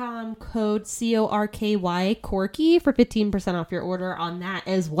FNX.com code CORKY Corky for 15% off your order on that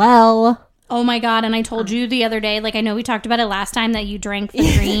as well. Oh my God, and I told you the other day, like I know we talked about it last time that you drank the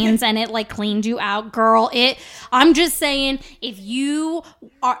greens and it like cleaned you out, girl. I'm just saying, if you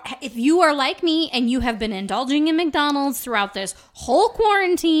are like me and you have been indulging in McDonald's throughout this whole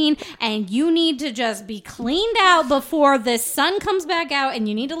quarantine and you need to just be cleaned out before the sun comes back out and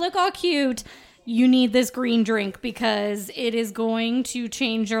you need to look all cute, you need this green drink because it is going to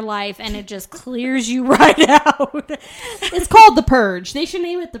change your life and it just clears you right out. It's called The Purge. They should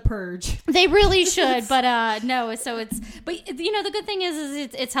name it The Purge. They really should, but no. So but the good thing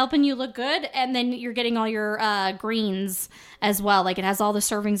is it's helping you look good, and then you're getting all your greens as well. Like it has all the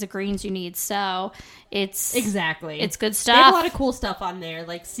servings of greens you need. So it's It's good They stuff. have a lot of cool stuff on there,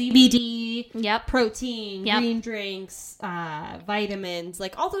 like CBD, Yep. protein, Yep. green drinks, vitamins,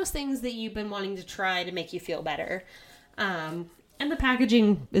 like all those things that you've been wanting to try to make you feel better. And the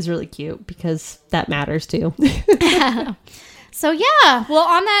packaging is really cute because that matters too. So yeah. Well,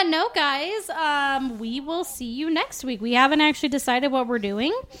 on that note, guys, we will see you next week. We haven't actually decided what we're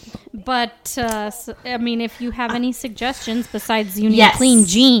doing, but I mean, if you have any suggestions besides you need Yes. clean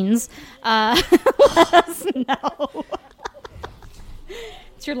jeans, let us know.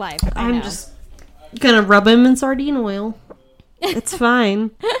 It's your life. I I'm know. just gonna rub him in sardine oil. It's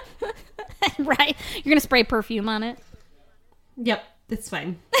fine. Right. You're gonna spray perfume on it. Yep, it's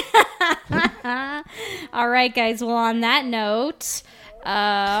fine. All right, guys. Well, on that note,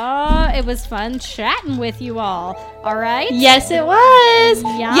 it was fun chatting with you all. All right. Yes, it was.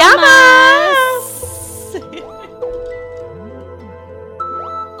 Yamas. Yamas.